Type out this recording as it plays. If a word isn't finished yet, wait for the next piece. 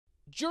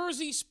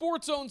Jersey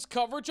Sports Zone's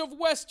coverage of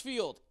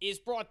Westfield is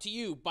brought to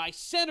you by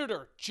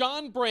Senator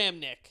John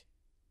Bramnick.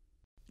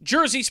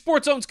 Jersey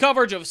Sports Zone's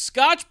coverage of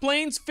Scotch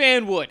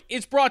Plains-Fanwood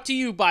is brought to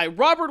you by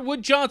Robert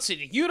Wood Johnson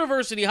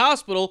University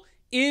Hospital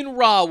in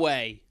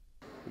Rahway.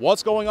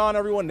 What's going on,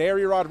 everyone?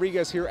 Neri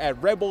Rodriguez here at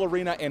Red Bull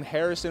Arena in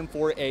Harrison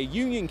for a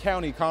Union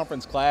County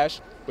Conference clash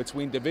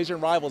between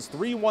division rivals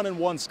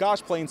 3-1-1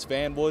 Scotch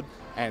Plains-Fanwood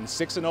and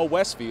 6-0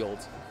 Westfield.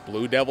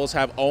 Blue Devils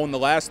have owned the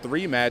last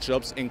three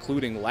matchups,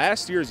 including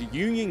last year's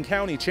Union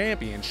County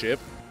Championship.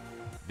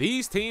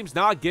 These teams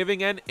not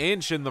giving an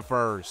inch in the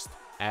first.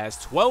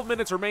 As 12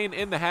 minutes remain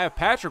in the half,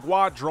 Patrick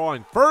Watt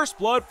drawing first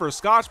blood for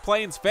Scotch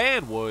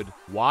Plains-Fanwood.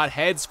 Watt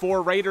heads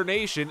for Raider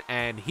Nation,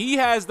 and he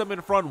has them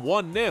in front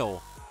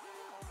 1-0.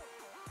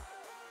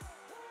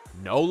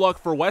 No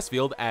luck for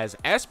Westfield as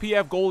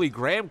SPF goalie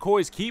Graham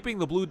Coy's keeping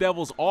the Blue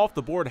Devils off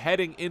the board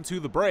heading into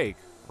the break.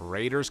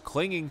 Raiders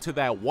clinging to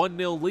that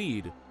 1-0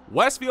 lead.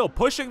 Westfield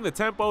pushing the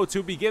tempo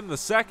to begin the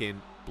second.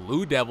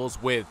 Blue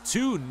Devils with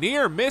two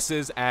near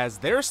misses as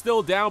they're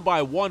still down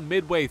by one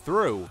midway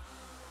through.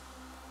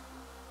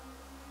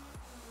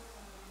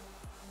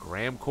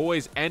 Graham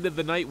Coy's ended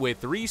the night with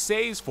 3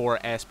 saves for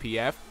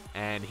SPF,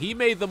 and he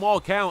made them all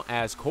count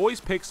as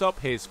Coy's picks up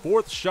his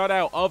 4th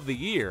shutout of the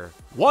year.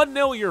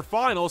 1-0 your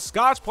final.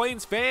 Scotch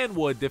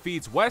Plains-Fanwood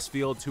defeats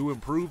Westfield to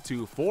improve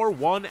to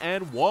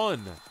 4-1-1.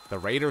 The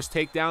Raiders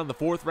take down the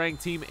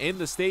 4th-ranked team in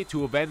the state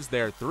to avenge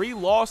their 3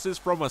 losses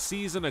from a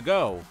season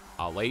ago.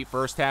 A late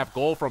first-half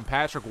goal from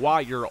Patrick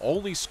Watt, your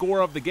only score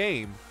of the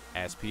game.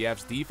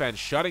 SPF's defense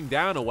shutting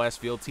down a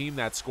Westfield team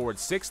that scored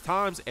 6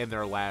 times in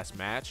their last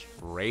match.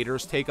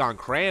 Raiders take on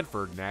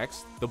Cranford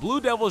next. The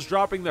Blue Devils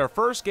dropping their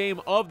first game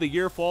of the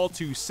year fall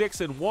to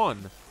 6-1.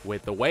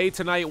 With the way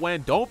tonight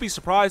went, don't be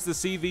surprised to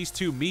see these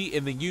two meet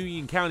in the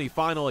Union County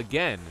final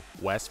again.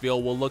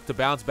 Westfield will look to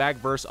bounce back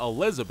versus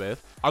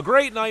Elizabeth. A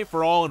great night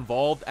for all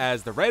involved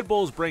as the Red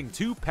Bulls bring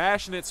 2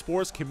 passionate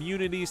sports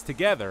communities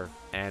together,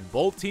 and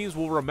both teams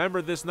will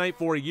remember this night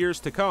for years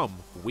to come.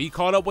 We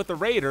caught up with the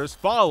Raiders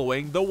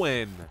following the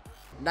win.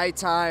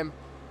 Nighttime,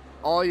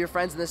 all your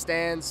friends in the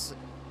stands,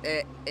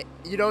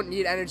 you don't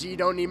need energy, you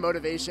don't need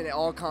motivation, it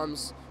all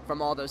comes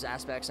from all those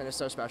aspects, and it's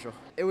so special.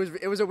 It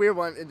was a weird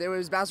one. It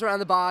was bounced around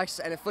the box,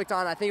 and it flicked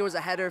on. I think it was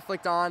a header,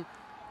 flicked on,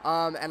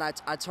 and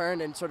I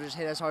turned and sort of just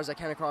hit as hard as I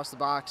can across the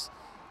box,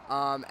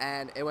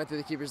 and it went through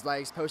the keeper's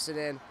legs, posted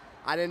in.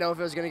 I didn't know if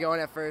it was going to go in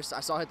at first. I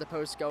saw it hit the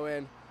post go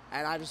in,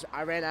 and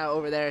I ran out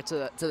over there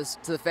to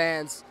the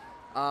fans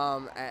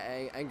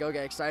and go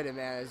get excited,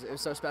 man. It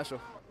was so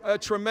special. A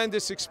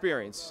tremendous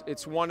experience.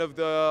 It's one of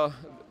the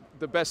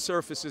best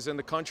surfaces in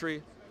the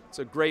country. It's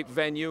a great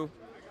venue.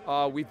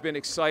 We've been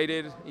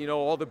excited, you know,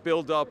 all the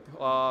build-up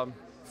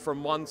for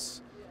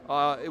months.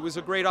 It was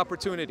a great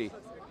opportunity,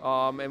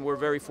 and we're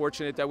very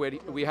fortunate that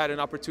we had an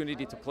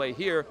opportunity to play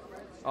here,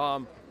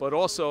 but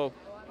also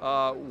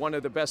one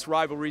of the best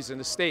rivalries in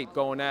the state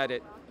going at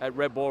it at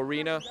Red Bull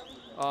Arena.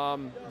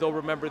 They'll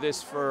remember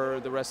this for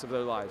the rest of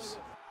their lives.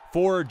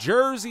 For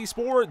Jersey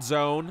Sports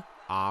Zone,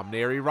 I'm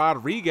Neri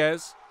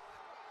Rodriguez.